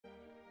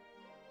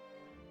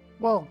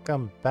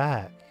Welcome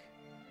back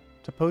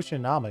to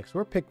Potionomics.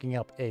 We're picking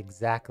up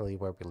exactly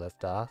where we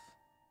left off.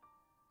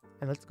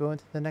 And let's go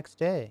into the next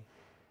day.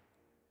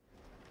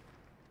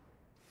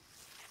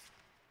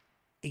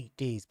 8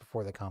 days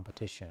before the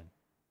competition.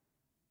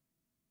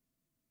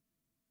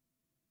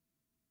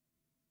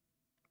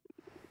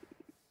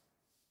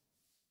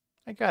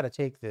 I gotta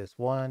take this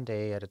one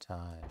day at a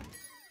time.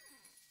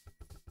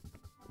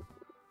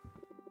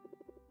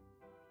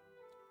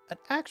 An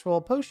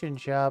actual potion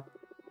shop.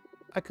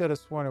 I could have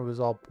sworn it was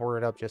all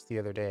boarded up just the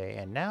other day,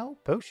 and now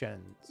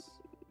potions.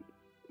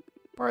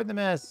 Pardon the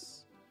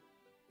mess.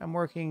 I'm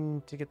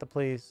working to get the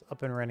place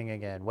up and running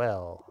again.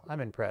 Well,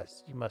 I'm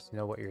impressed. You must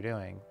know what you're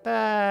doing.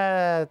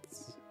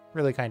 That's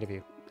really kind of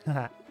you.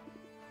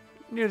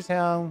 New to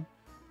town,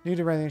 new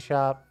to running the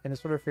shop, and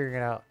sort of figuring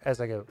it out as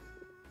I go.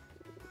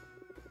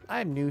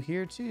 I'm new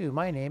here too.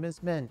 My name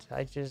is Mint.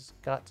 I just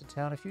got to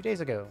town a few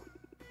days ago.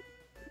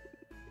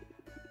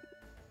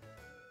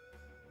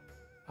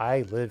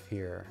 I live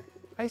here.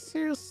 It's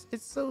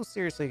so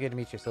seriously good to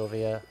meet you,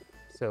 Sylvia.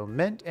 So,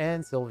 Mint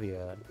and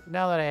Sylvia.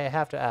 Now that I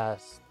have to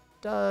ask,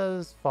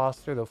 does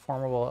Foster the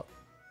Formidable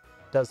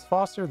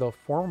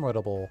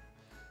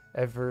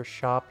ever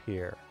shop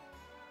here?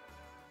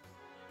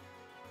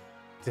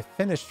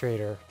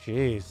 Defenestrator,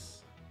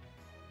 jeez.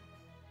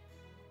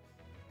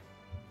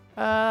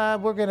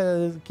 We're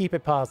gonna keep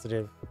it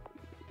positive.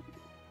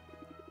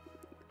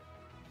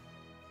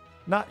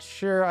 Not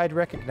sure I'd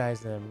recognize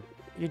them.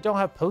 You don't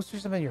have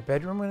posters of them in your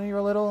bedroom when you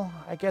were little?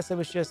 I guess it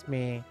was just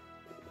me.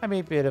 I'm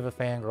a bit of a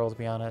fangirl, to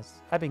be honest.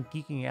 I've been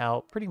geeking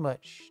out pretty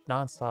much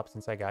nonstop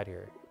since I got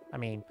here. I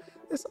mean,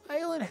 this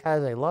island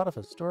has a lot of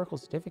historical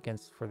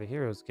significance for the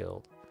Heroes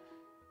Guild.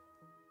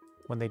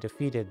 When they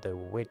defeated the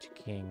Witch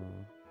King.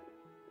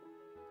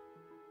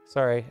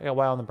 Sorry, I got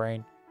wild in the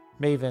brain.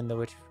 Maven, the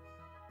Witch.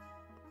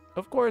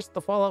 Of course,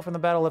 the fallout from the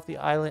battle left the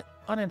island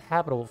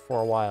uninhabitable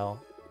for a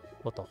while.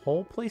 But the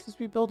whole place is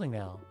rebuilding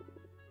now.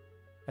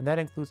 And that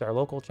includes our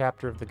local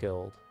chapter of the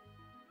guild.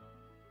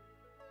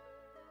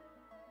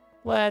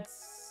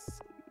 Let's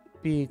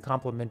be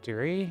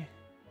complimentary.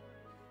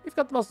 You've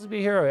got the muscles to be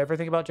a hero. Ever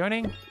think about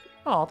joining?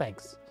 Oh,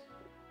 thanks.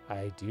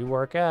 I do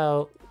work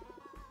out.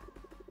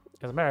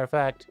 As a matter of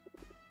fact,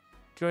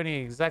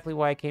 joining exactly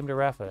why I came to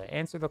Rafa.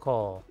 Answer the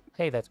call.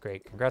 Hey, that's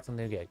great. Congrats on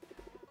the new gig.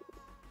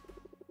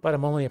 But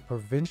I'm only a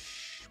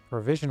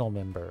provisional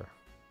member.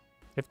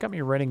 They've got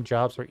me running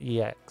jobs for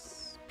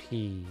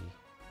EXP.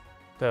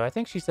 Though I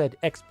think she said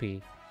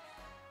XP.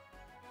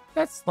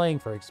 That's slang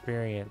for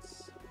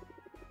experience.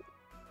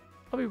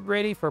 I'll be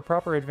ready for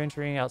proper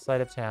adventuring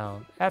outside of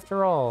town.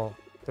 After all,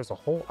 there's a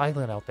whole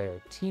island out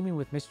there, teeming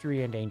with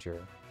mystery and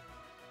danger.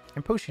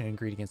 And potion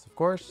ingredients, of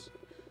course.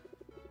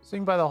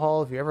 Swing by the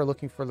hall if you're ever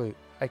looking for loot.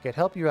 I could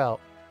help you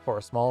out for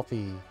a small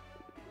fee.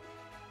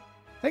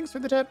 Thanks for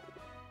the tip.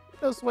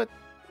 No sweat.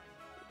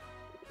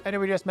 I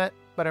know we just met,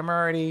 but I'm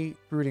already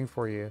rooting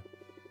for you.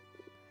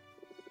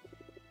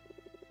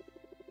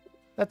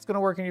 That's going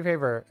to work in your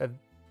favor.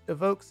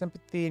 Evoke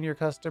sympathy in your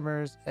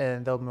customers,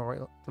 and they'll be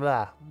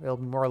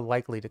more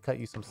likely to cut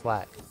you some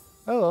slack.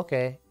 Oh,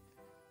 okay.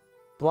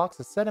 Blocks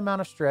a set amount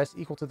of stress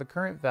equal to the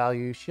current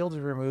value. Shield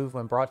is removed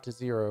when brought to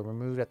 0.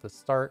 Removed at the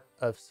start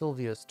of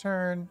Sylvia's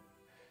turn.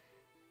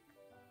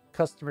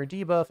 Customer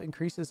debuff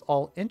increases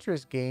all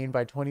interest gain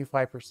by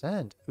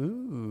 25%.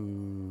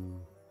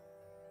 Ooh.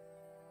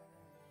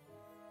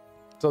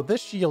 So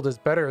this shield is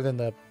better than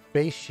the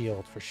base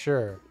shield for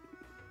sure.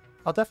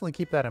 I'll definitely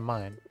keep that in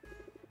mind.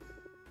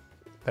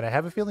 But I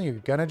have a feeling you're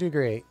gonna do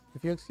great.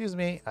 If you excuse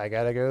me, I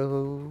gotta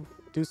go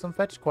do some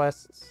fetch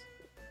quests.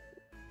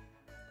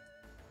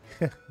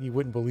 You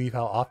wouldn't believe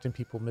how often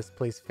people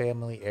misplace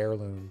family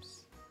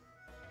heirlooms.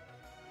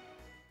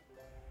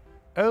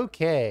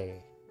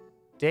 Okay.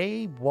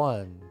 Day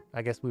 1.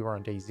 I guess we were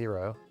on day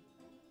 0.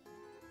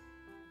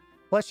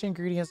 Flesh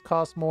ingredients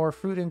cost more,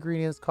 fruit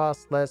ingredients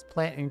cost less,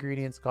 plant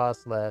ingredients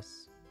cost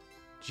less,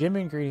 gem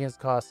ingredients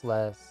cost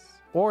less,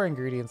 ore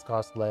ingredients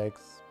cost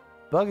less,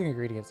 bug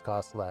ingredients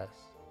cost less.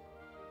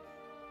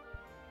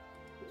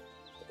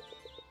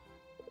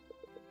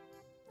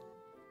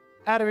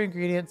 Out of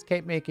ingredients,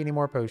 can't make any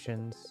more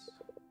potions.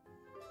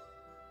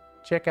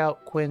 Check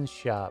out Quinn's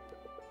shop.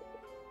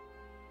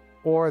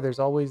 Or there's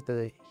always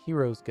the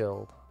Heroes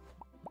Guild.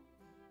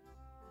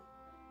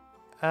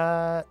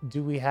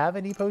 Do we have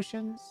any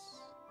potions?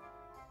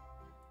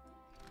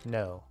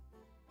 No.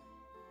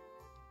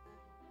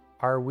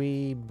 Are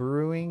we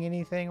brewing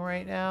anything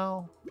right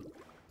now?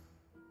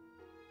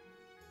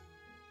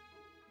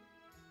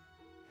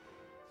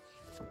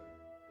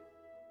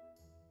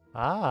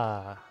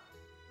 Ah.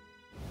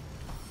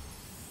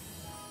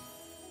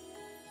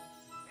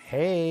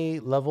 Hey,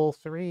 level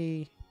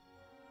 3.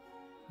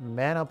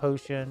 Mana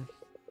potion.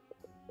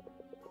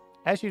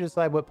 As you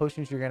decide what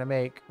potions you're going to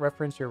make,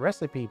 reference your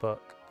recipe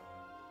book.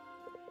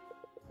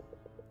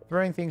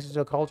 Throwing things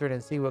into a cauldron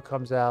and see what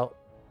comes out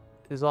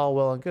is all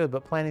well and good,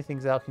 but planning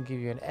things out can give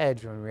you an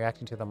edge when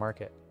reacting to the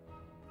market.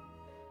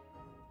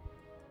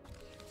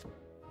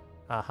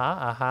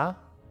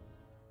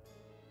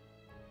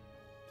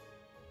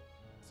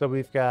 So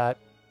we've got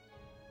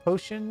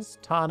potions,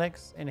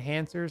 tonics,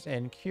 enhancers,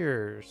 and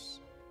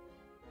cures.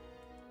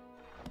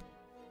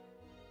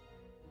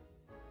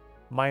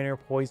 Minor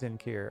poison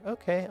cure.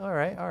 Okay, all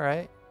right, all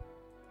right.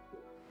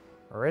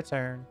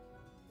 Return.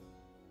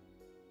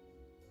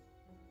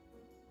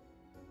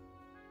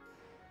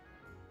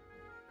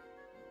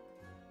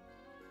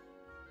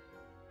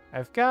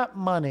 I've got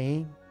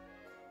money.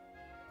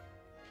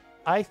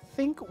 I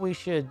think we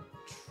should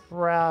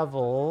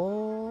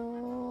travel.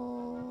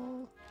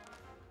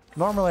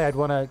 Normally I'd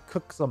want to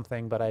cook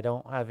something, but I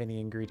don't have any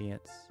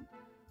ingredients.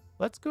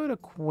 Let's go to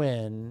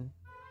Quinn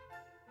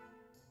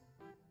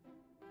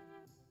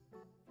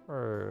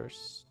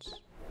first.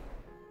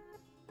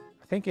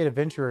 I think at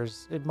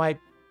Adventurers, it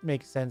might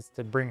make sense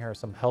to bring her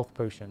some health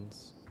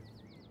potions.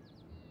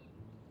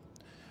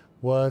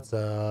 What's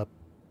up?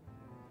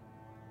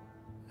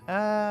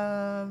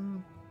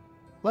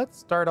 Let's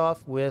start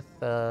off with,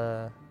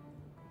 my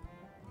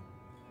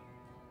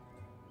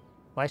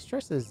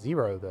stress is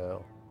 0,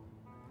 though.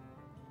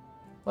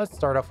 Let's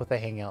start off with a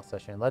hangout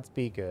session. Let's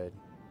be good.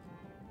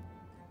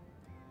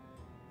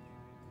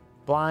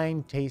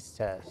 Blind taste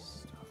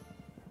test.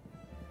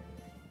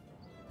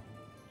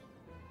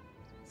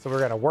 So we're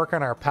going to work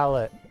on our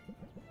palate.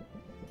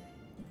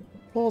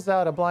 Pulls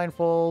out a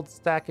blindfold,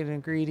 stack of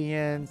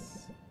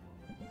ingredients.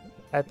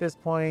 At this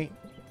point,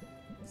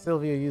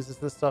 Sylvia uses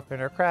this stuff in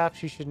her craft.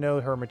 She should know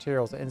her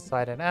materials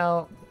inside and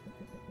out.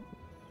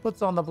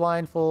 Puts on the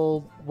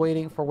blindfold,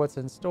 waiting for what's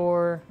in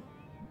store.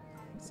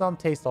 Some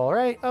taste all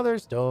right,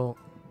 others don't.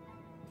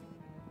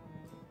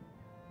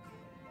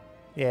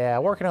 Yeah,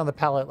 working on the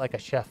palate like a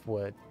chef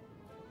would.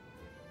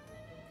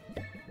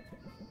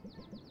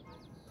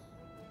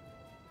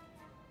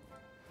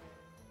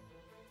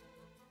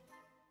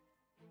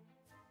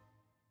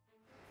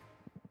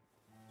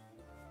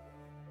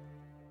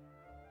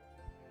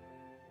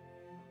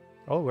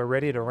 Oh, we're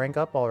ready to rank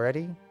up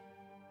already?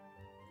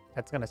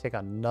 That's going to take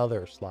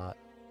another slot.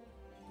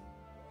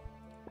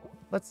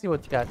 Let's see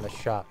what's got in the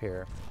shop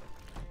here.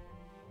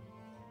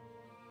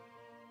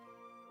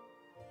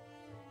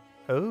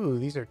 Oh,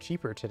 these are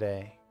cheaper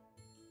today.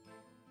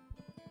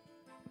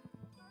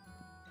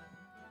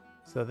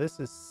 So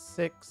this is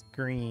 6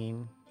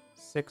 green,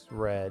 6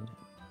 red,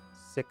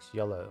 6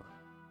 yellow.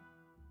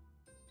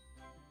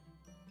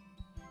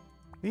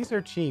 These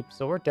are cheap,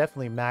 so we're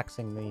definitely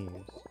maxing these.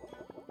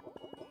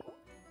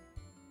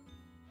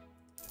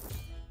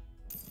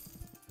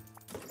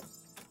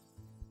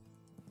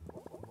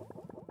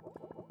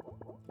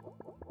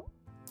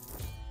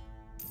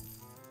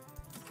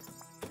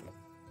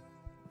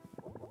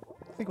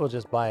 I think we'll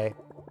just buy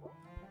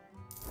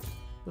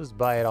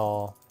it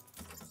all.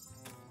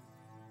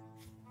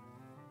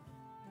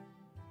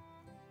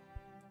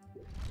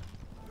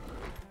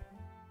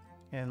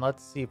 And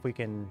let's see if we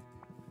can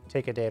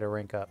take a day to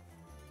rank up.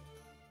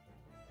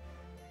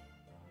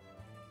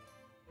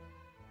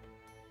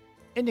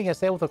 Ending a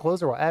sale with a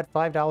closer will add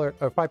 $5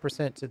 or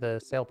 5% to the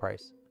sale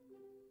price.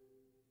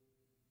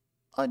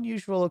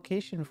 Unusual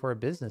location for a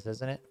business,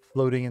 isn't it?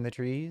 Floating in the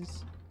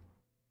trees.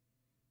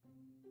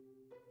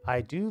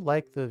 I do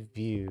like the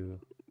view.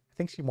 I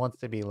think she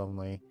wants to be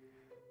lonely.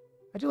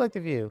 I do like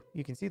the view.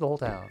 You can see the whole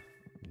town.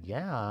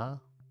 Yeah.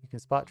 You can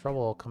spot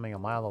trouble coming a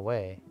mile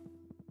away.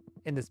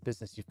 In this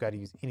business, you've got to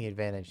use any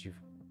advantage you've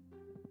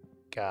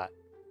got.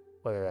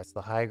 Whether that's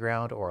the high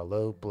ground or a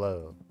low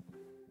blow.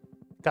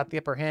 Got the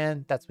upper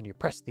hand, that's when you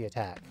press the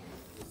attack.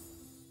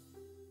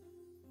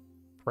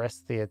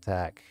 Press the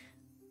attack.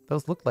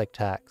 Those look like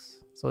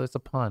tacks, so it's a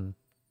pun.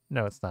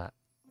 No, it's not.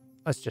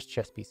 That's just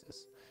chess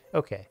pieces.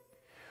 Okay.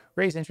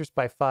 Raise interest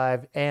by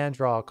 5 and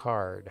draw a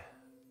card.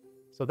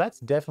 So that's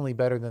definitely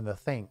better than the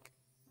think.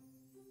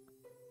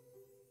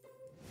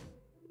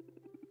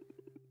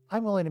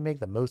 I'm willing to make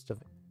the most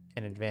of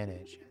an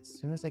advantage. As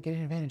soon as I get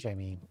an advantage, I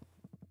mean.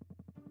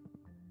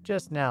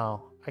 Just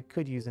now, I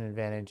could use an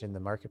advantage in the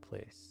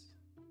marketplace.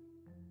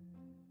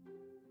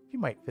 You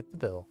might fit the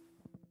bill.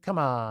 Come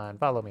on,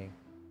 follow me.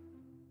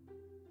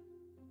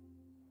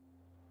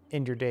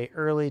 End your day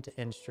early to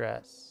end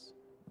stress.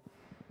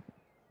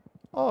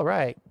 All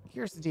right,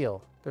 here's the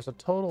deal. There's a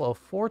total of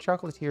 4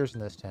 chocolatiers in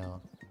this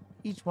town.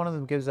 Each one of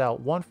them gives out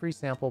 1 free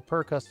sample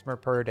per customer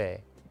per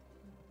day.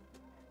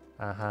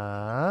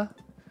 Uh-huh.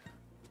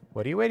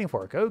 What are you waiting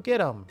for? Go get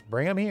them.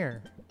 Bring them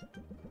here.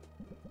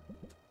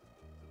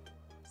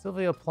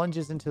 Sylvia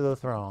plunges into the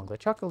throng. The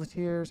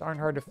chocolatiers aren't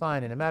hard to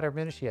find. In a matter of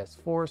minutes, she has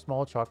 4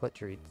 small chocolate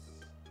treats.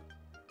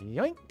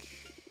 Yoink!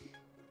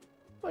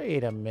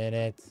 Wait a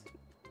minute.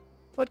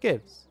 What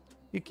gives?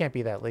 You can't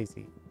be that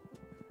lazy.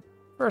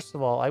 First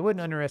of all, I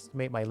wouldn't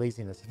underestimate my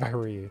laziness if I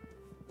were you.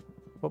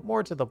 But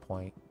more to the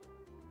point,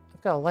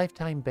 I've got a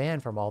lifetime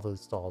ban from all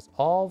those stalls.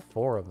 All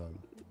 4 of them.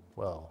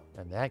 Well,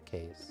 in that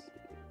case,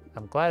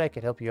 I'm glad I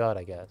could help you out,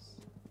 I guess.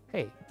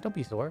 Hey, don't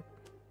be sore.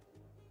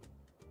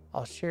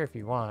 I'll share if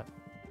you want.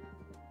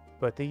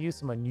 But they use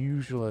some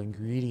unusual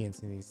ingredients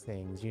in these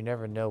things. You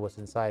never know what's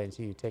inside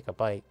until you take a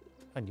bite.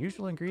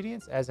 Unusual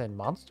ingredients? As in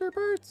monster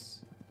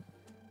birds?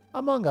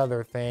 Among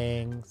other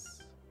things.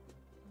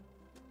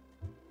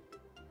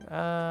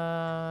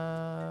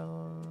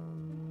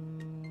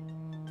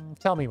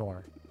 Tell me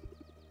more.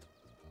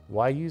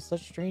 Why use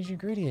such strange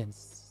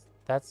ingredients?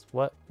 That's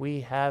what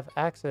we have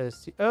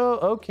access to. Oh,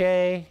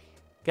 okay.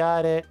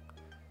 Got it.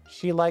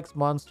 She likes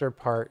monster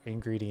part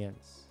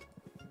ingredients.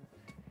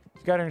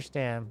 You gotta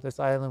understand, this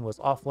island was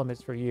off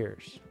limits for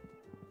years.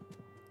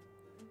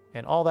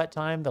 And all that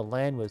time, the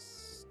land was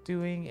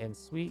stewing in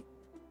sweet,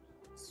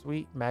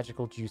 sweet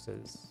magical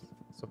juices.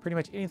 So pretty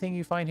much anything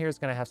you find here is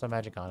gonna have some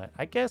magic on it.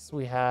 I guess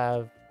we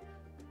have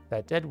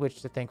that dead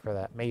witch to thank for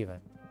that, Maven.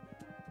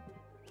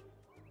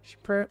 She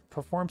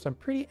performed some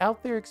pretty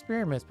out there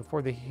experiments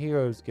before the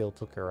Heroes Guild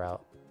took her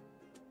out.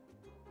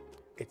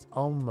 It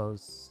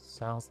almost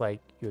sounds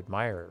like you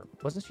admire her.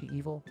 Wasn't she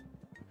evil?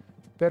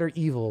 Better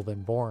evil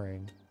than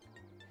boring.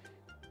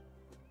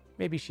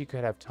 Maybe she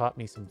could have taught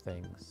me some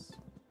things.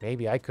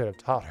 Maybe I could have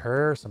taught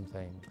her some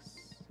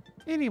things.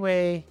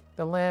 Anyway,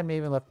 the land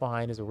Maven left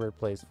behind is a weird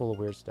place full of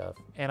weird stuff.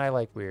 And I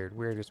like weird.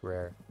 Weird is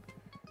rare.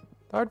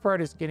 The hard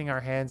part is getting our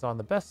hands on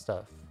the best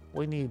stuff.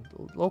 We need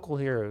local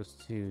heroes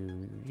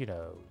to, you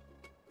know,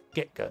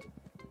 get good.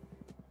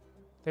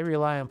 They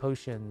rely on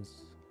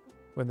potions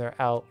when they're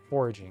out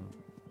foraging.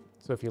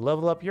 So if you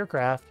level up your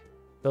craft,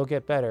 they'll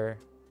get better,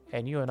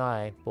 and you and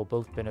I will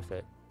both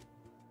benefit.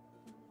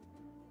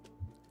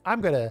 I'm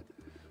gonna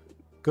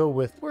go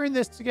with, we're in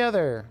this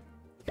together.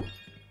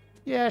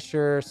 Yeah,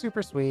 sure,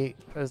 super sweet,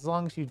 as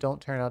long as you don't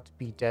turn out to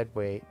be dead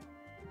weight.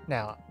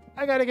 Now,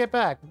 I gotta get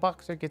back.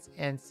 Boxer gets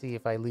antsy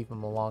if I leave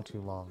him alone too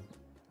long.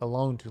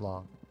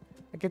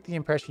 I get the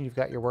impression you've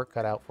got your work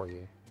cut out for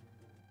you.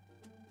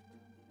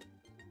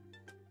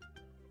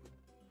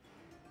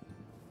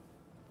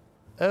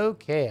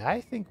 Okay,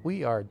 I think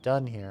we are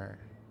done here.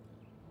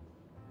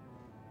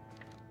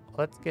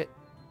 Let's get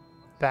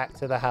back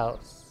to the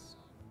house.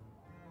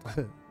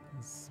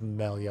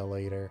 Smell ya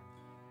later.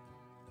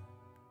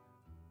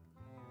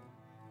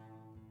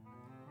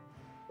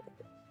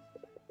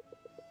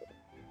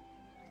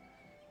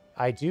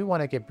 I do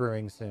want to get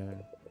brewing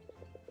soon.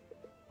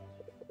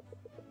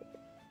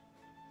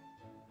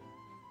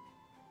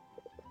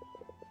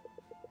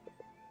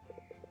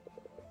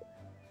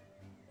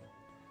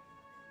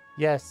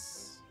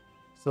 Yes.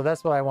 So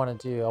that's what I want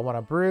to do. I want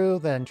to brew,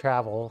 then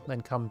travel,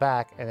 then come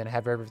back, and then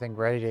have everything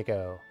ready to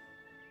go.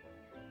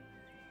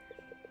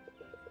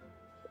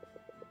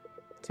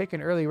 Take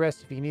an early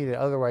rest if you need it,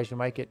 otherwise you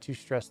might get too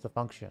stressed to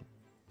function.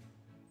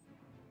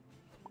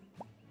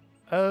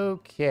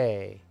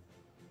 Okay.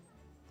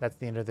 That's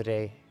the end of the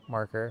day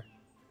marker.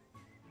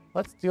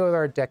 Let's deal with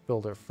our deck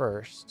builder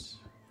first.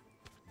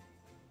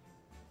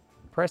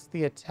 Press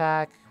the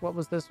attack. What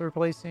was this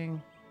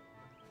replacing?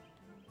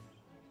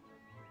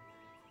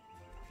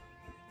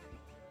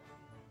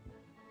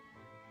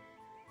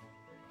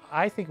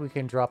 I think we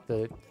can drop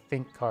the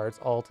think cards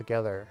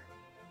altogether.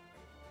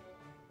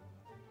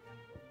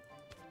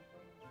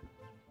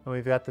 And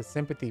we've got the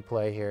sympathy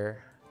play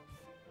here.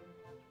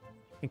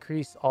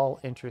 Increase all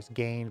interest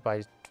gained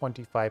by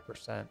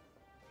 25%.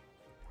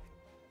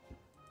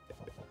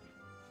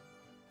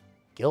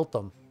 Guilt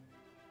them.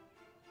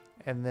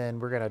 And then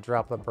we're going to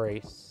drop the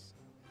brace.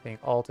 Think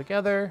all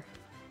together.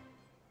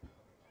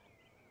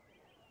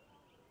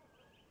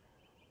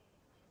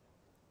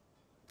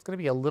 It's going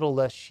to be a little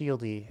less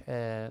shieldy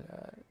and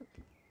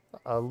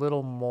a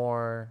little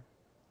more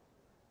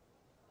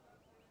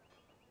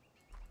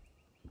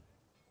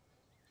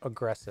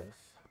aggressive.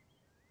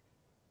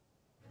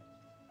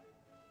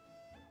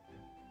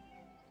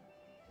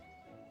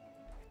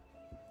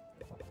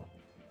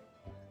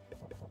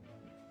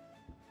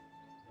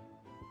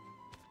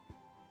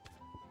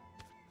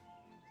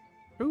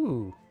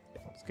 Ooh,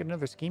 let's get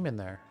another scheme in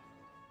there.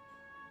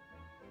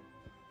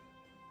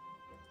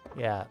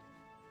 Yeah,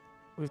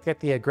 we've got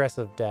the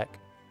aggressive deck.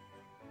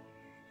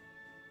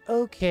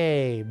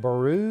 Okay,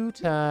 brew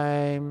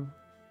time.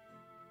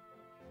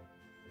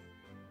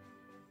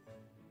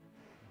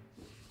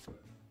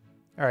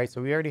 All right,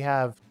 so we already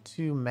have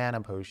 2 mana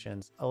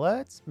potions.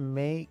 Let's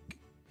make...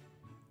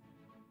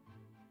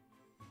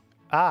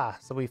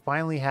 so we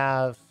finally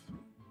have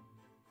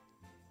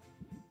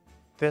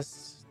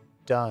this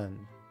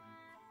done.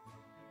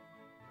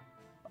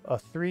 A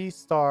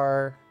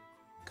 3-star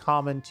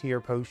common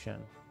tier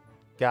potion.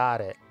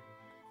 Got it.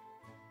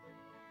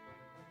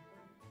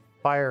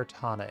 Fire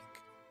tonic.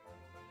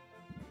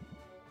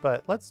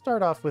 But let's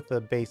start off with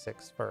the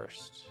basics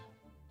first.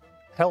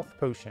 Health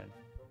potion.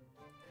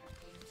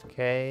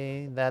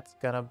 Okay, that's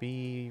gonna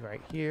be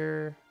right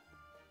here.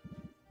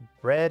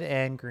 Red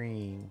and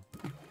green.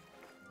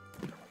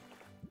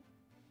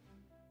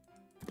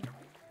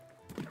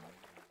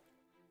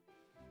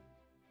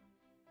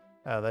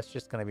 Oh, that's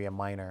just gonna be a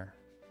minor.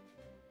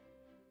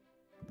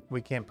 We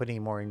can't put any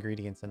more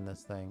ingredients in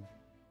this thing.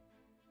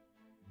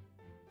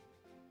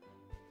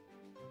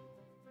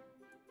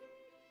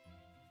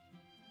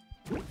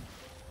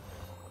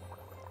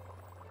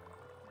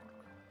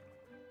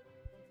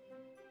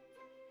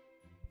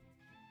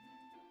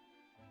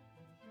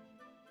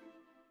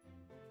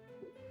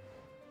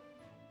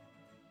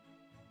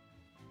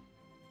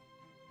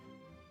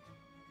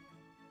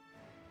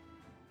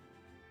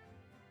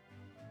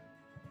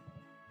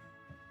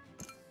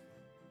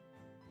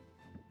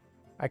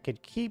 I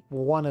could keep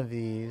one of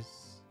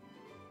these,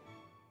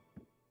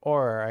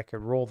 or I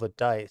could roll the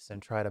dice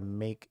and try to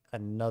make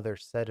another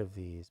set of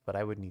these, but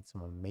I would need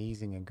some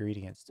amazing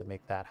ingredients to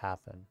make that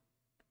happen.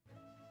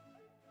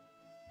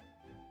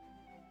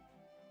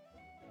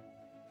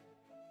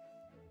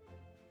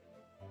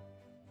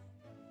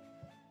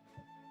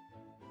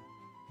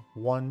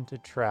 One to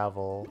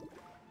travel,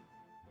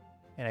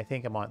 and I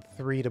think I'm on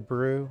 3 to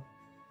brew.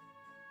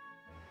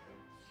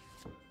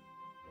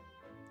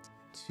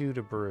 2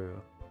 to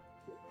brew.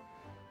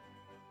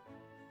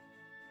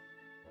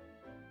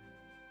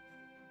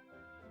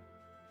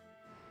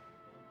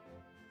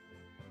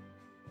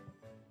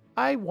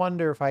 I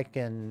wonder if I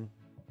can...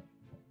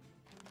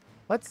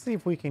 Let's see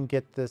if we can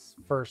get this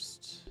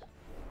first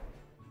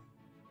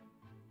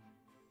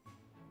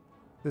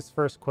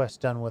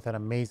quest done with an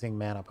amazing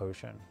mana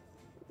potion.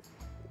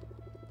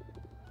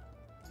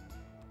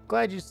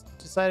 Glad you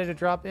decided to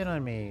drop in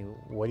on me.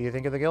 What do you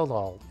think of the guild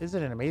hall?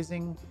 Isn't it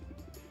amazing?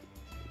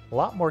 A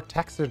lot more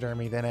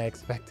taxidermy than I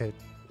expected.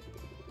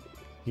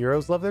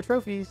 Heroes love their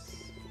trophies.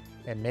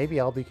 And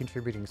maybe I'll be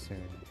contributing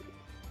soon.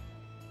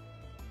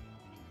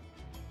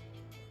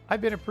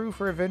 I've been approved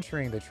for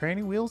adventuring. The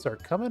training wheels are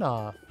coming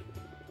off.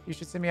 You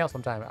should send me out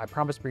sometime. I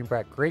promise to bring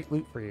back great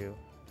loot for you.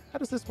 How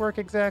does this work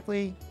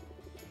exactly?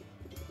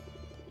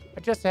 I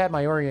just had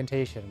my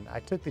orientation.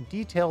 I took the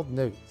detailed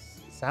notes.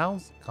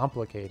 Sounds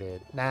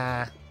complicated.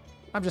 Nah,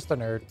 I'm just a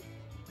nerd.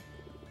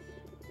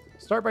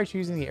 Start by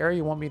choosing the area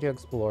you want me to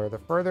explore. The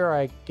further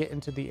I get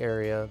into the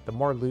area, the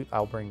more loot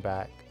I'll bring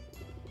back.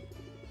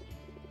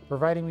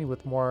 Providing me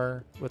with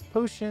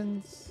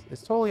potions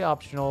is totally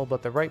optional,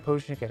 but the right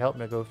potion can help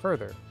me go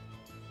further.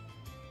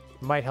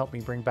 It might help me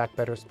bring back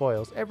better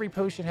spoils. Every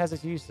potion has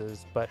its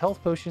uses, but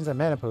health potions and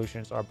mana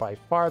potions are by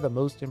far the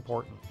most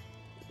important.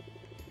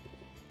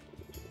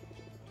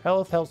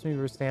 Health helps me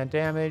withstand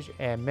damage,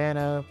 and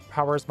mana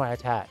powers my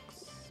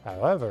attacks.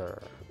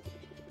 However,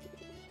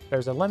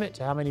 there's a limit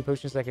to how many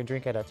potions I can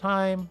drink at a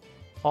time.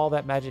 All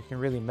that magic can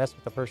really mess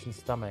with a person's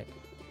stomach.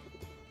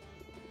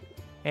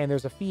 And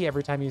there's a fee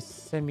every time you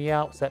send me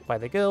out, set by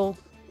the guild.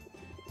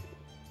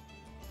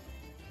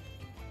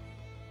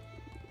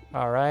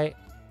 Alright.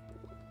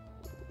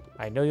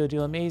 I know you'll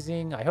do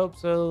amazing. I hope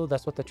so.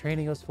 That's what the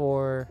training was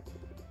for.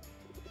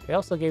 They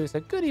also gave us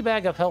a goodie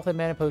bag of health and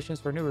mana potions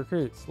for new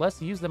recruits.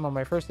 Let's use them on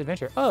my first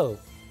adventure. Oh,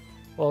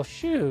 well,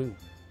 shoot.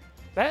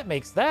 That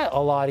makes that a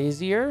lot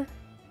easier.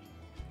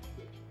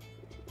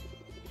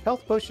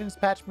 Health potions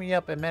patch me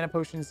up, and mana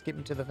potions get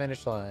me to the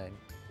finish line.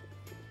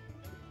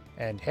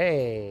 And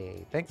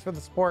hey, thanks for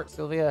the support,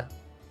 Sylvia.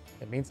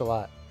 It means a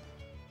lot.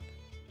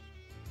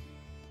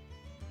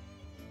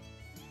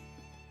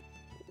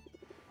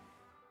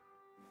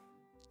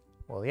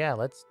 Well, yeah,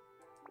 let's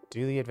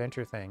do the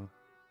adventure thing.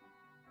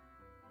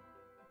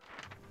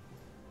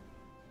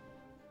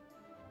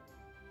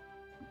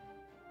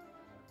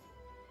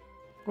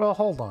 Well,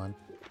 hold on.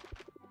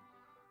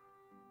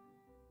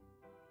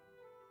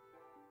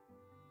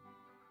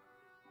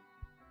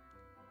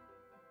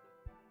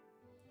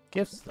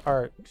 Gifts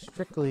are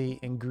strictly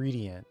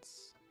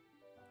ingredients.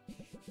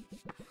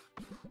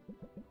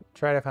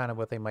 Try to find out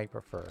what they might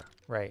prefer.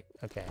 Right,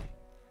 okay.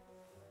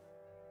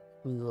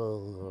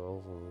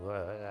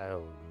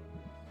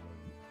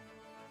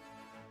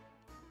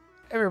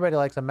 Everybody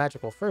likes a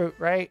magical fruit,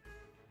 right?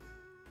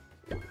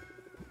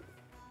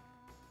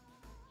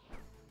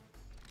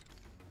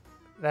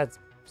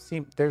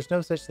 There's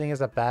no such thing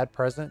as a bad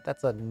present.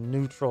 That's a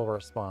neutral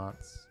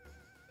response.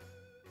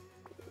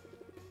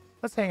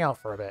 Let's hang out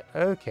for a bit.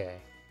 Okay.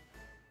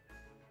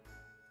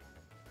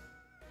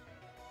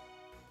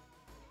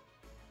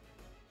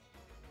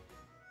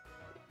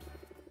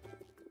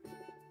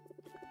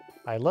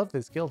 I love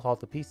this guild hall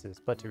to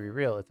pieces, but to be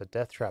real, it's a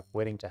death trap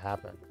waiting to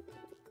happen.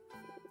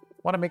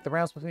 Want to make the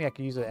rounds with me? I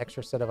could use an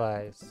extra set of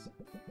eyes.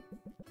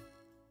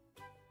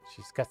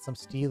 She's got some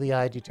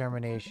steely-eyed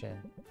determination.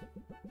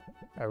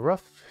 A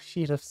rough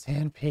sheet of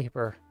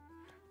sandpaper.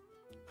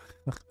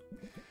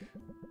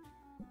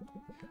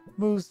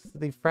 Moves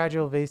the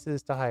fragile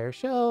vases to higher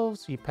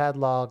shelves. She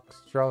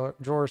padlocks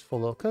drawers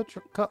full of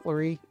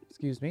cutlery.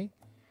 Excuse me.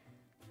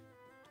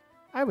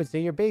 I would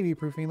say you're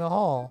baby-proofing the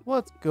hall.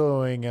 What's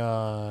going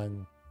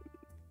on?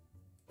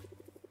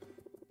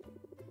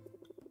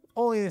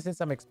 Only since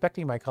I'm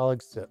expecting my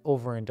colleagues to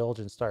overindulge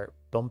and start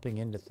bumping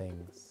into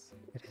things.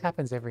 It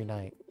happens every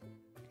night.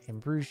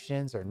 And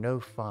Brucians are no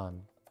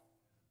fun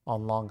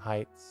on long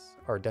heights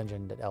or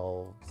dungeon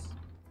elves.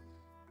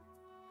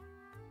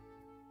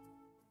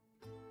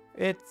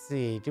 Let's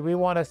see. Do we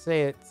want to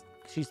say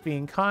she's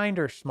being kind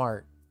or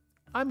smart?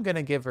 I'm going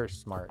to give her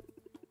smart.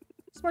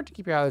 Smart to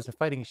keep your eyes in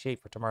fighting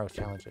shape for tomorrow's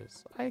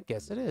challenges. I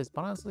guess it is,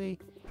 but honestly,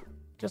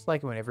 just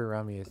like when everyone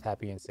around me is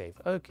happy and safe.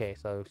 Okay,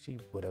 so she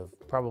would have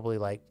probably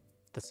liked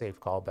the safe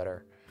call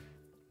better.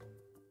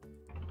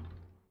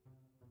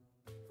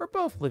 We're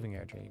both living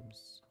our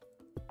dreams.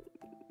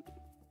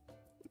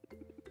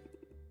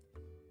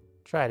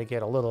 Try to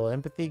get a little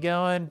empathy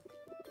going.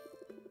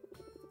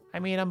 I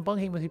mean, I'm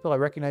bunking with people I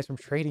recognize from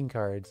trading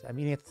cards. I'm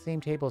eating at the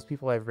same table as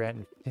people I've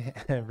written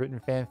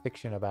fan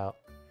fiction about.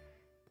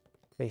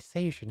 They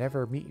say you should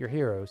never meet your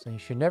heroes, and you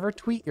should never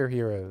tweet your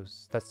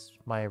heroes. That's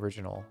my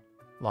original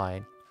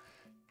line.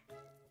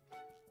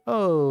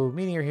 Oh,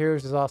 meeting your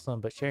heroes is awesome,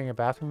 but sharing a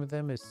bathroom with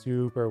them is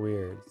super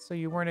weird. So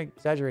you weren't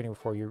exaggerating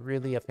before, you're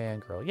really a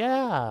fangirl.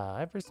 Yeah,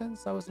 ever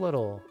since I was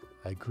little.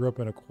 I grew up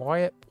in a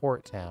quiet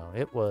port town.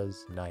 It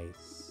was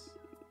nice.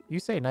 You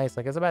say nice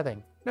like it's a bad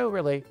thing. No,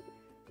 really.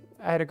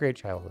 I had a great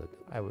childhood.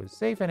 I was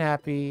safe and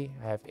happy.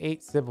 I have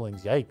 8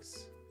 siblings,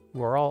 yikes,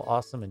 who are all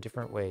awesome in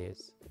different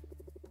ways.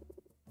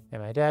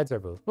 And my dads are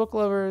both book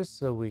lovers,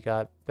 so we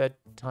got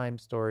bedtime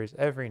stories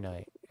every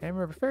night. And I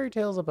remember fairy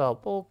tales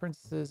about bold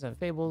princesses and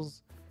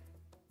fables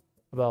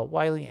about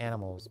wily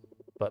animals.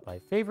 But my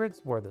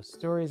favorites were the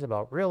stories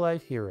about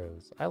real-life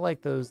heroes. I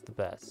like those the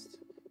best.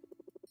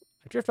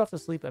 I drift off to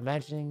sleep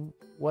imagining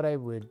what it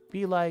would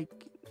be like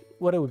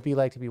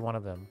to be one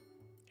of them.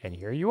 And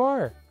here you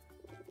are.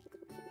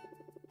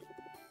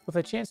 With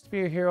a chance to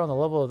be a hero on the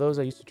level of those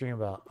I used to dream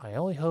about, I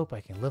only hope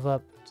I can live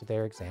up to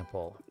their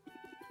example.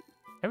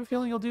 I have a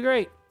feeling you'll do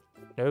great.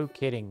 No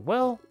kidding.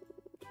 Well,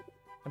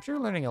 I'm sure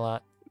learning a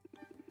lot.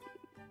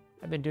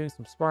 I've been doing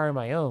some sparring of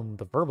my own,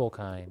 the verbal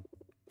kind.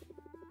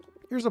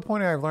 Here's a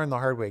pointer I've learned the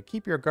hard way.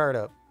 Keep your guard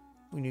up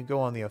when you go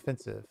on the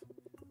offensive.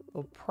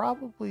 That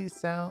probably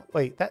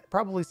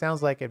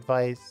sounds like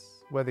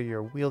advice, whether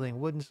you're wielding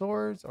wooden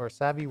swords or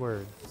savvy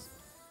words.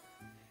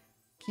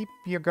 Keep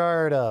your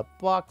guard up.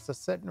 Blocks a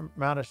certain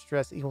amount of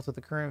stress equal to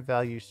the current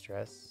value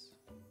stress.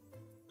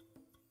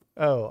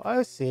 Oh,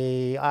 I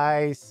see.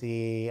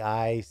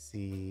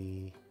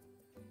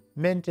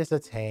 Mint is a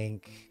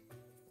tank.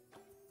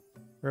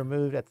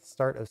 Removed at the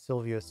start of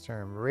Silvio's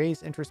term.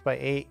 Raise interest by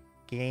 8.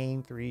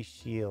 Gain 3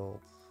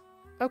 shields.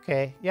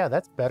 Okay, yeah,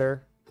 that's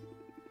better.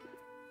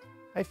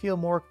 I feel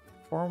more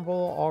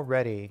formidable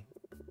already.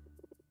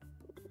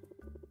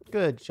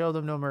 Good, show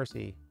them no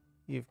mercy.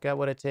 You've got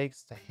what it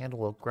takes to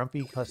handle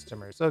grumpy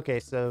customers. Okay,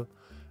 so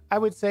I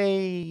would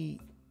say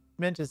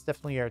Mint is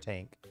definitely our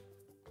tank.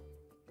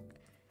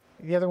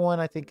 The other one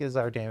I think is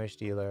our damage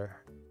dealer.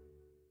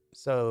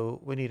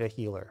 So we need a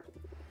healer.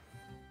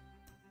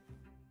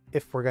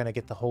 If we're going to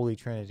get the Holy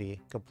Trinity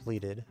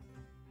completed.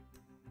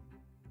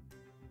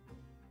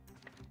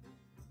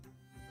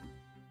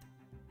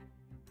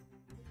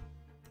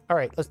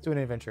 Alright, let's do an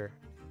adventure.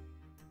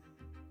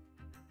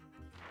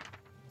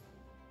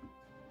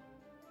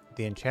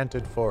 The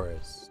Enchanted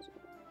Forest.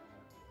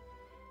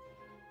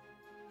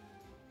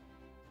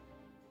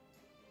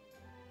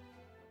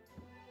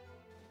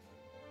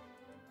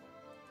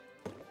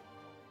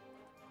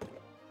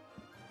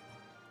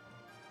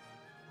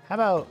 How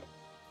about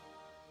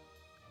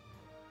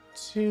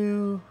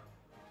 2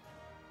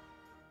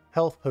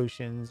 health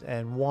potions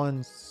and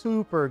 1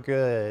 super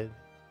good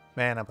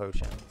mana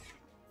potion?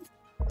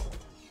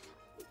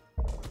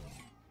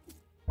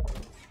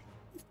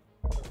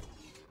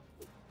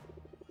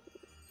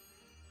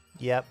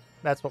 Yep,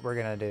 that's what we're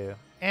gonna do.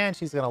 And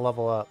she's gonna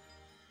level up.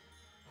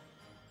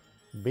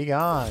 Be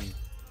gone.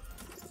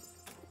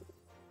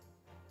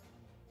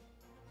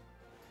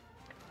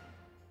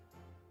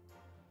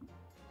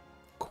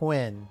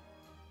 Quinn.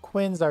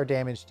 Quinn's our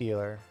damage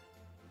dealer.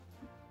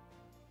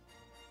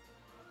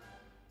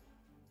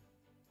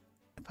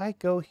 If I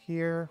go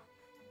here,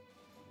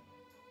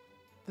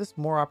 is this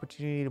more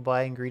opportunity to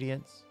buy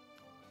ingredients?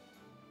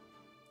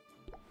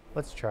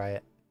 Let's try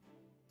it.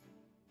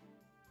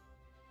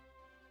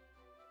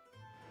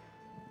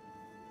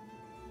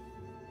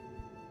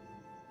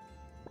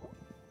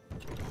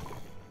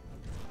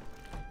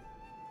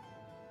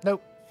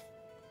 Nope.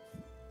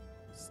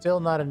 Still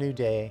not a new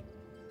day.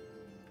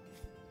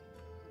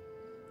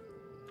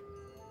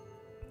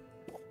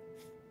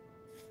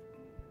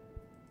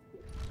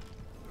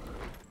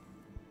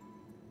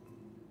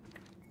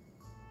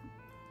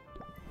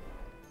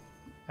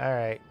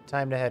 Alright,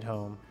 time to head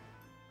home.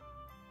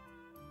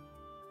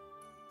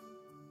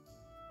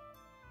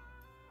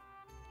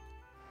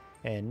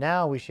 And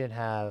now we should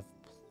have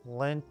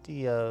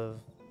plenty of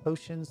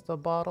potions to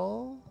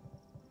bottle.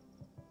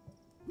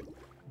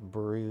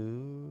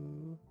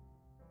 Brew.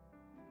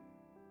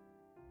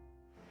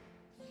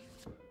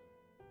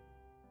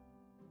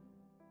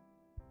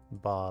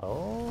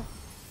 Bottle.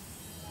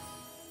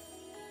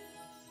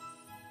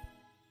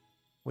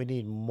 We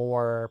need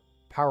more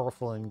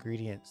powerful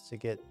ingredients to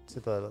get to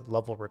the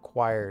level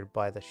required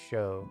by the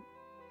show.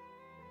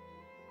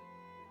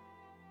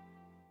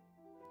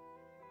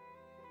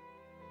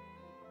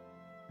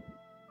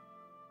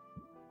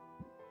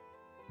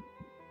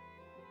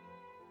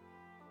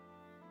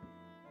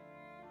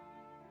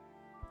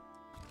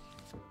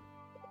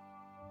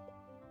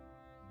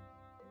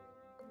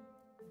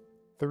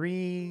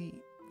 Three,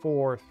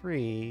 4,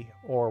 3,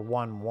 or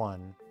 1,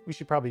 1. We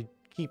should probably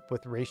keep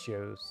with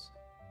ratios.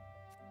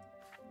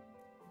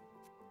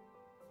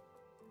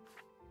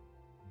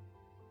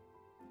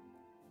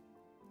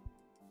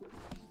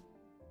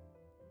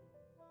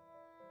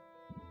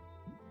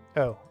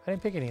 Oh, I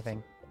didn't pick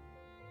anything.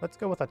 Let's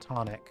go with a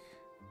tonic.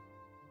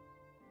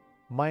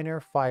 Minor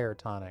fire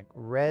tonic,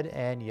 red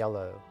and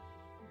yellow.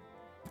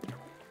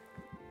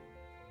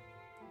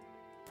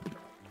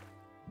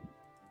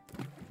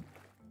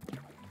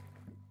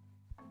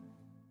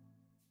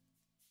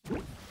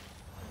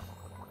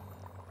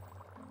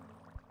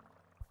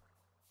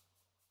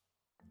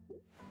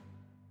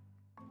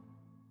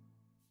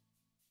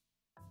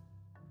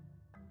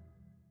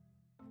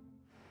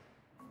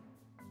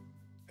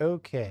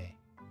 Okay.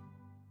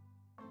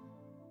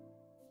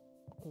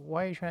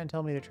 Why are you trying to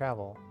tell me to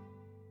travel?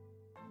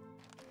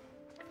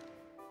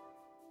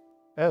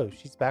 Oh,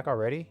 she's back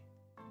already?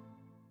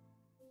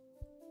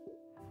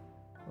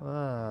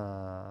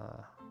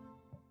 I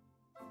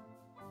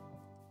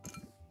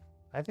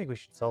think we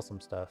should sell some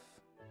stuff.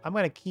 I'm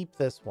going to keep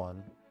this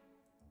one.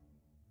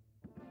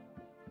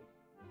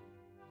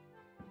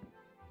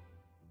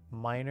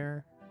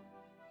 Minor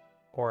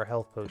or a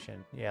health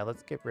potion. Yeah,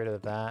 let's get rid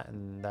of that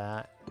and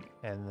that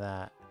and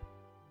that.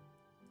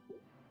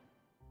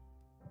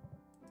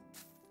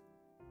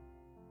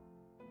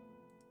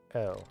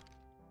 Oh.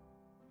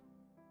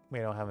 We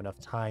don't have enough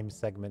time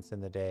segments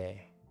in the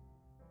day.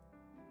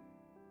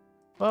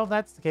 Well, if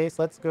that's the case,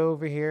 let's go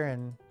over here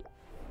and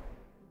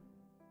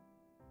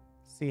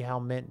see how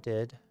Mint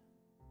did.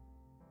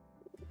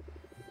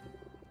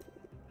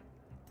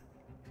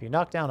 If you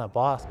knock down a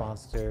boss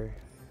monster...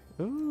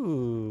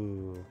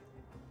 Ooh.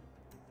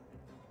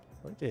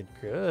 We did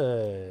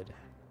good.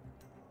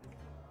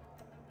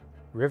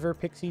 River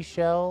Pixie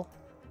Shell.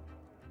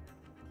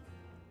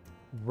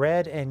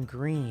 Red and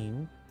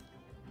green.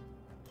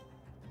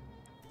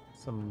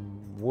 Some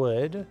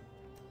wood.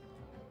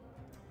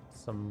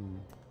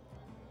 Some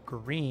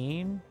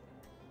green.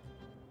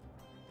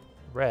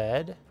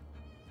 Red.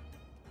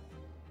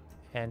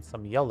 And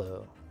some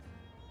yellow.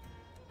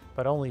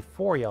 But only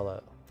 4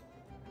 yellow.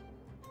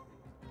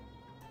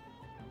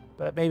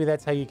 But maybe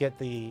that's how you get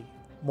the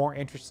more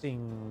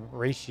interesting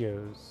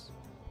ratios.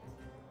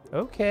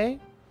 Okay.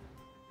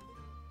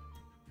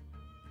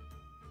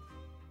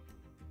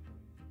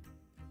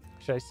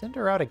 Should I send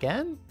her out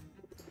again?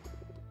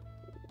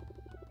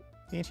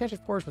 The Enchanted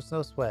Forest was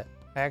no sweat.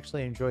 I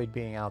actually enjoyed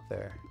being out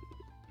there.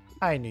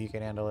 I knew you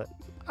could handle it.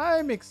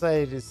 I'm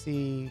excited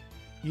to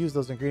use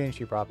those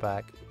ingredients you brought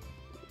back.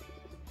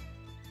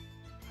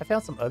 I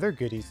found some other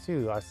goodies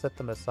too. I set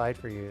them aside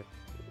for you.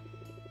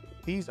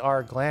 These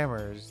are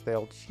glamours.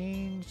 They'll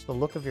change the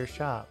look of your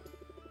shop.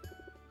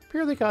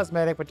 Purely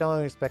cosmetic, but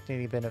don't expect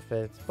any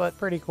benefits. But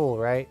pretty cool,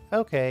 right?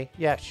 Okay,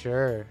 yeah,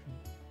 sure.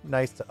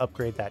 Nice to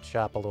upgrade that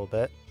shop a little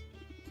bit.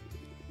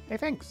 Hey,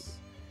 thanks.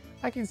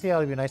 I can see how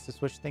it'd be nice to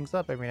switch things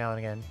up every now and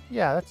again.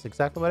 Yeah, that's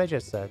exactly what I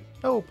just said.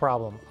 No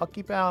problem. I'll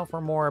keep out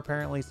for more.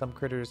 Apparently some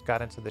critters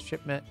got into the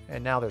shipment,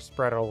 and now they're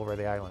spread all over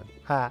the island.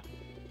 Ha!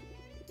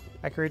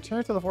 I can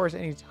return to the forest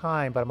any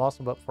time, but I'm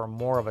also up for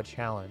more of a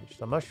challenge.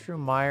 The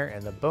mushroom mire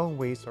and the bone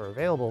waste are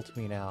available to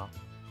me now.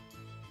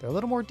 They're a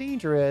little more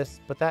dangerous,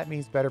 but that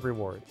means better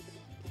rewards.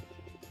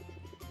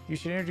 You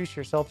should introduce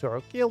yourself to our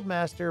guild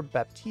master,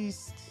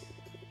 Baptiste.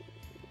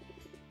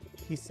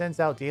 He sends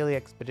out daily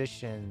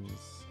expeditions,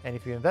 and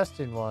if you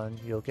invest in one,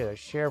 you'll get a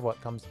share of what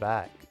comes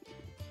back.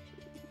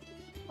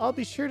 I'll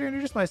be sure to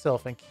introduce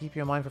myself and keep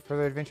you in mind for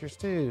further adventures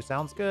too.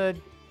 Sounds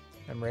good.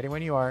 I'm ready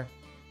when you are.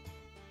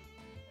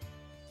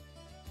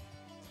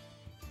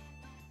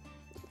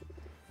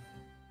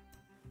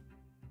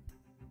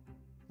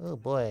 Oh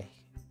boy.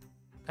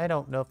 I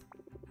don't know if...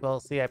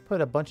 Well, see, I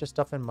put a bunch of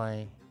stuff in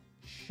my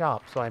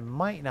shop, so I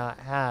might not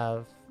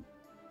have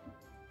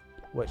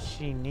what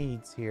she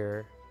needs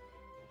here.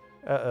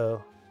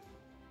 Uh-oh.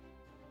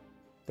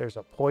 There's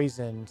a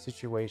poison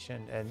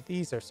situation, and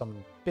these are some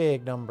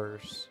big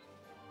numbers.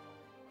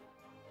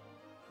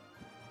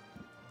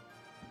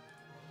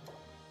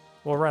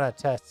 We'll run a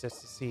test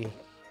just to see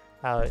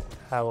how it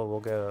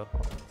will go.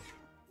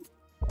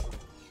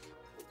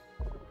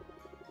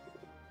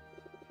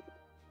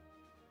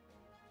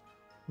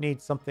 Need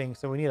something,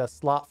 so we need a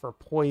slot for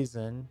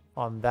poison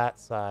on that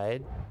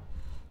side.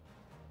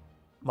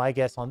 My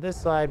guess on this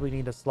side, we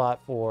need a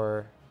slot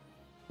for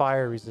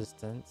fire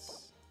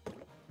resistance.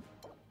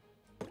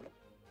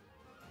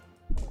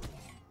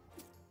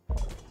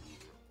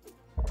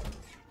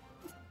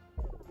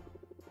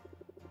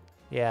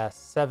 Yeah,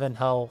 7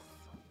 health.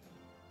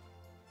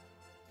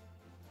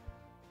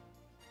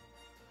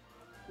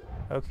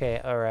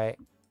 Okay, alright.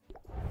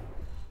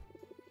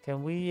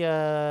 Can we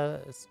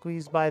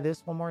squeeze by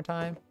this one more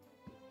time?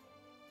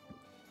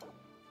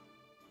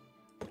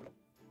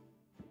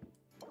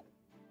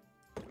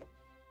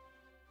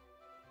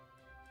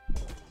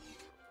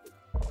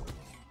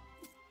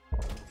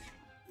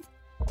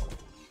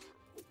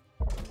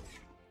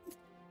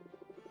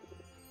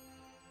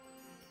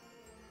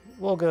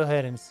 We'll go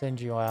ahead and send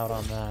you out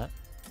on that.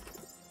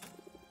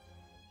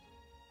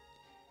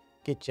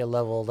 Get you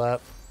leveled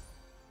up.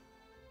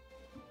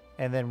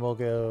 And then we'll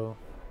go...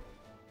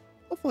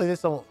 Hopefully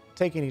this won't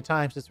take any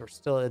time since we're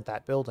still in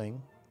that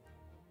building.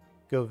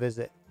 Go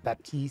visit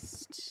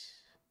Baptiste.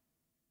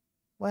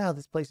 Wow,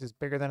 this place is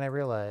bigger than I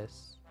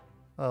realized.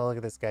 Oh, look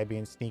at this guy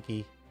being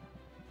sneaky.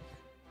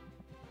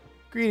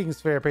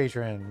 Greetings, fair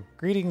patron.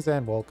 Greetings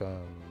and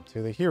welcome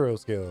to the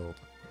Heroes Guild.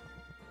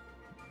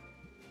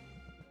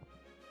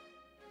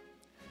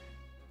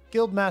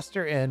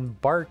 Guildmaster and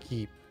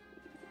Barkeep.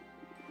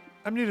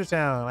 I'm new to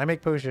town. I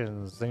make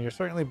potions, and you'll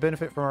certainly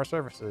benefit from our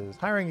services.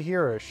 Hiring a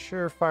hero is a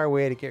surefire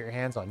way to get your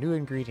hands on new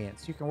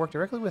ingredients. You can work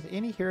directly with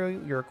any hero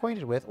you're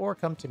acquainted with, or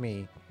come to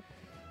me.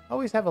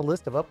 Always have a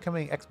list of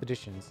upcoming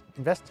expeditions.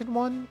 Invest in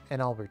one,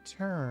 and I'll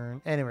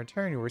return. And in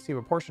return, you'll receive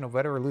a portion of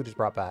whatever loot is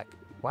brought back.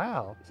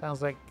 Wow,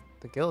 sounds like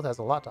the guild has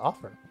a lot to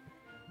offer.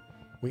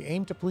 We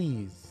aim to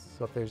please,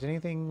 so if there's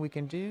anything we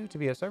can do to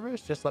be of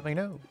service, just let me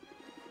know.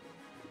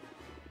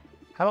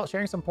 How about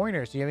sharing some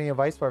pointers? Do you have any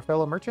advice for a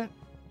fellow merchant?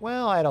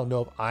 Well, I don't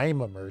know if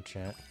I'm a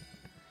merchant.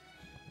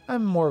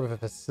 I'm more of a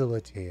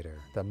facilitator,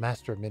 the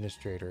master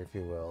administrator, if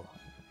you will.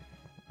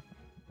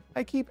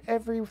 I keep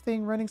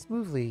everything running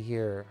smoothly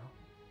here,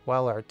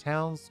 while our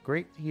town's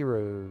great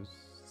heroes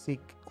seek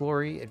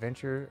glory,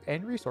 adventure,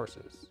 and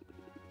resources.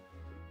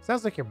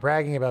 Sounds like you're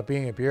bragging about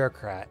being a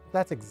bureaucrat.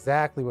 That's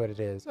exactly what it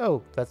is.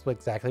 Oh, that's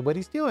exactly what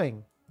he's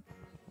doing.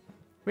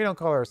 We don't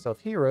call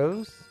ourselves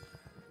heroes,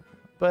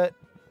 but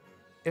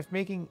if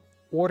making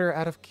order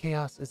out of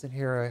chaos isn't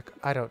heroic,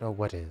 I don't know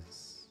what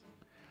is.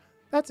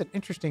 That's an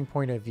interesting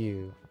point of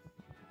view.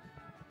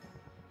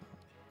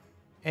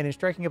 And in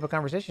striking up a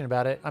conversation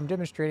about it, I'm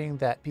demonstrating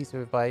that piece of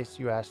advice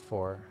you asked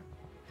for.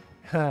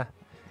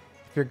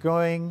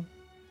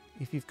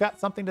 If you've got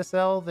something to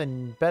sell,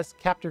 then best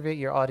captivate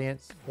your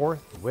audience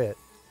forthwith.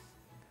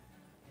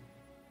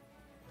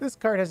 This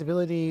card has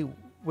ability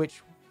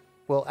which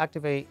will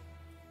activate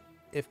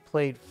if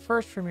played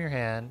first from your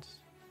hand.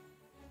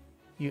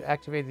 You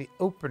activate the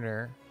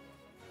opener.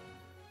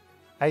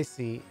 I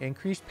see.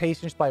 Increase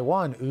patience by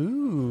 1.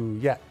 Ooh,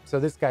 yeah.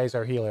 So this guy's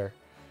our healer.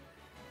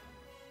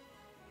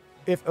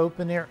 If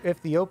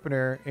the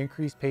opener,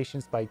 increase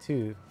patience by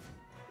 2.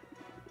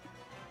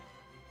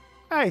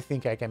 I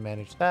think I can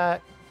manage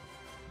that.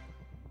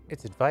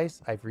 It's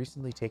advice I've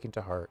recently taken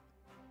to heart.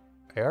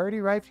 I already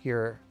arrived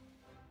here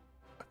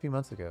a few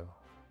months ago,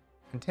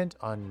 intent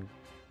on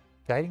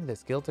guiding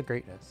this guild to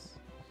greatness.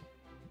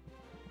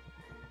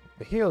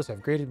 The heroes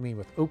have greeted me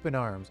with open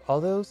arms,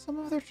 although some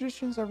of their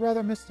traditions are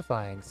rather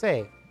mystifying.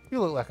 Say, you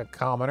look like a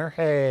commoner.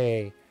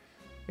 Hey,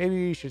 maybe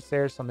you should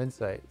share some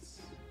insights.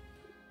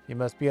 You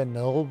must be a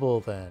noble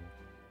then.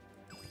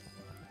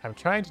 I'm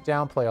trying to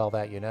downplay all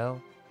that, you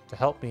know, to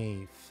help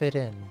me fit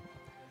in.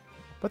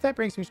 But that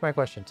brings me to my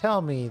question.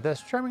 Tell me,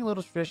 this charming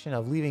little tradition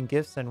of leaving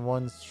gifts in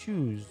one's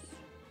shoes.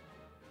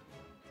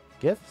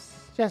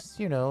 Gifts? Just,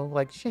 you know,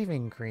 like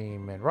shaving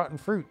cream and rotten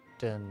fruit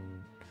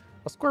and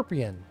a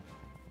scorpion.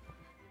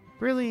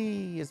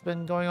 Really, it's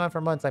been going on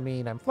for months. I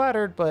mean, I'm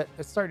flattered, but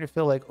it's starting to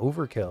feel like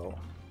overkill.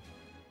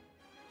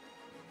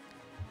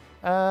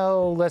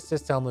 Oh, let's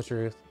just tell them the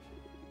truth.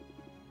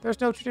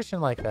 There's no tradition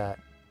like that.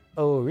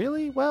 Oh,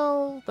 really?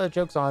 Well, the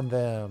joke's on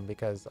them,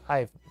 because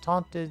I've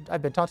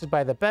been taunted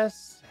by the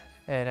best,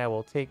 and I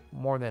will take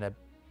more than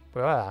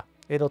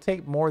it'll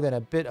take more than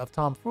a bit of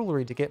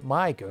tomfoolery to get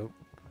my goat.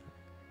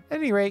 At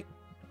any rate,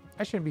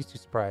 I shouldn't be too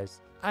surprised.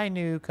 I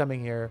knew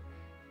coming here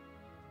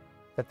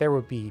that there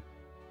would be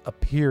a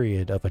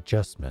period of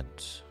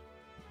adjustment.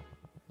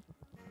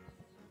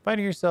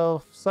 Finding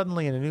yourself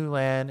suddenly in a new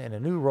land and a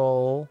new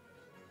role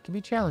can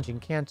be challenging,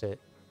 can't it?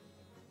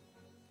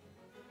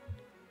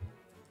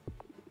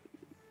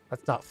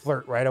 Let's not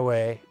flirt right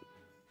away.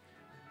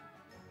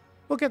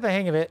 We'll get the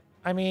hang of it.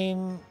 I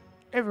mean,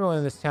 everyone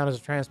in this town is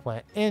a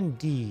transplant.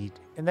 Indeed.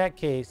 In that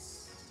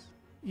case,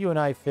 you and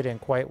I fit in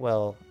quite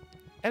well.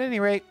 At any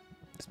rate,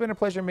 it's been a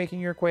pleasure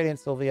making your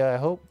acquaintance, Sylvia. I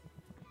hope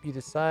you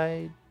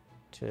decide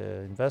to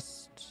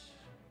invest.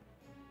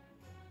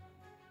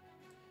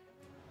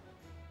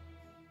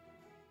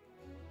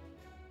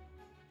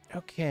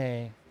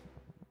 Okay.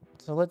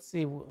 So let's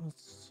see.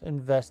 Let's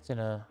invest in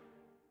a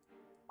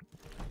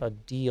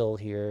deal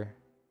here.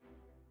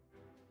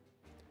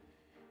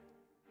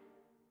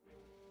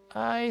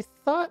 I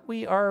thought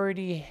we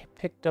already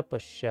picked up a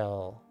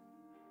shell.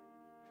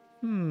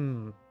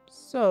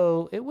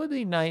 So it would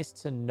be nice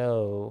to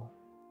know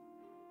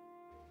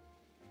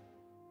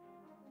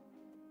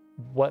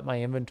what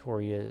my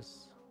inventory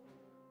is.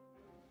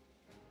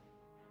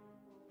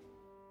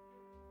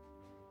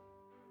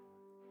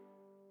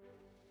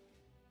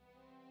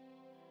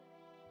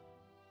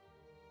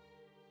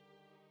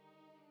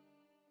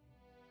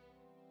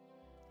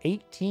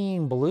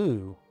 $18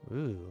 blue.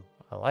 Ooh,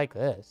 I like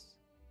this.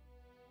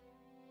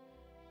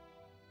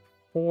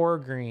 4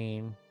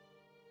 green.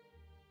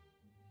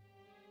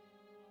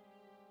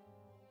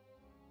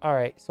 All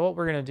right, so what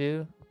we're going to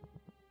do,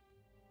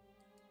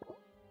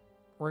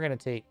 we're going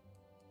to take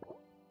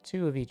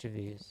 2 of each of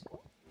these.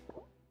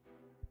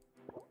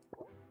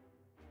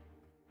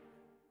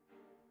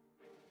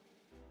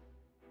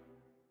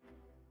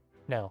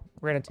 No,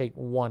 we're going to take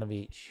 1 of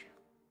each.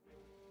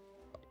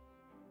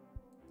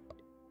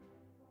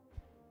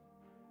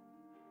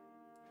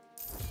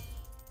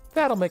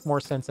 That'll make more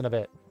sense in a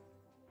bit.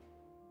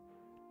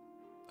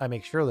 I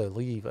make sure to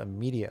leave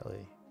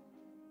immediately.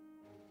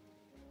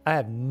 I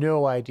have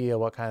no idea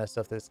what kind of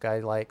stuff this guy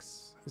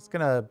likes. It's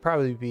gonna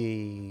probably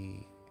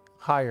be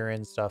higher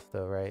end stuff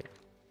though, right?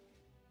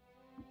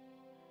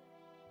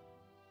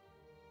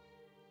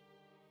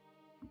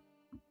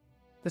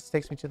 This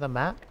takes me to the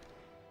map?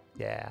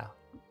 Yeah.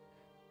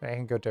 I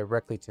can go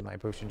directly to my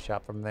potion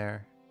shop from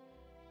there.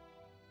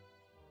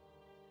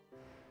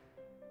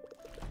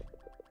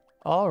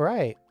 All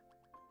right.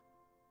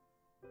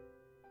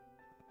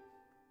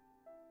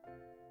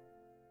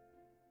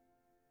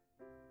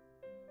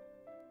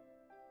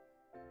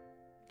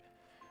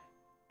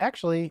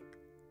 Actually,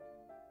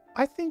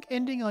 I think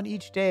ending on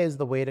each day is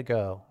the way to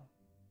go.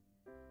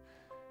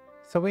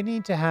 So we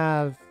need to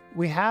have...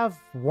 We have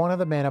one of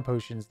the mana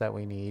potions that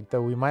we need,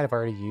 though we might have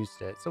already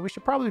used it. So we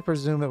should probably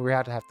presume that we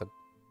have to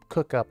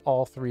cook up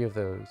all 3 of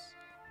those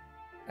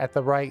at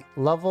the right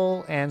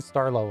level and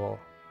star level.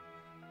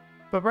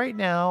 But right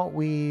now,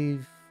 we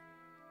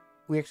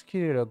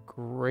executed a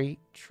great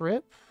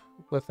trip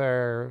with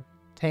our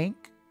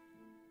tank,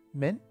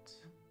 Mint,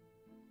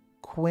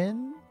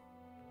 Quinn,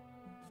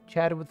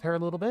 chatted with her a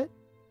little bit,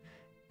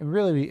 and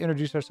really we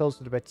introduced ourselves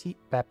to the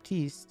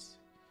Baptiste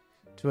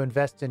to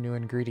invest in new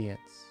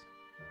ingredients.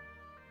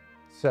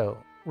 So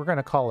we're going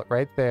to call it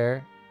right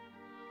there.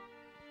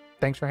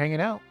 Thanks for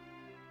hanging out.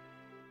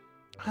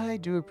 I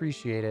do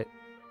appreciate it.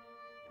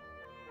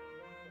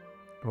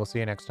 We'll see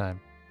you next time.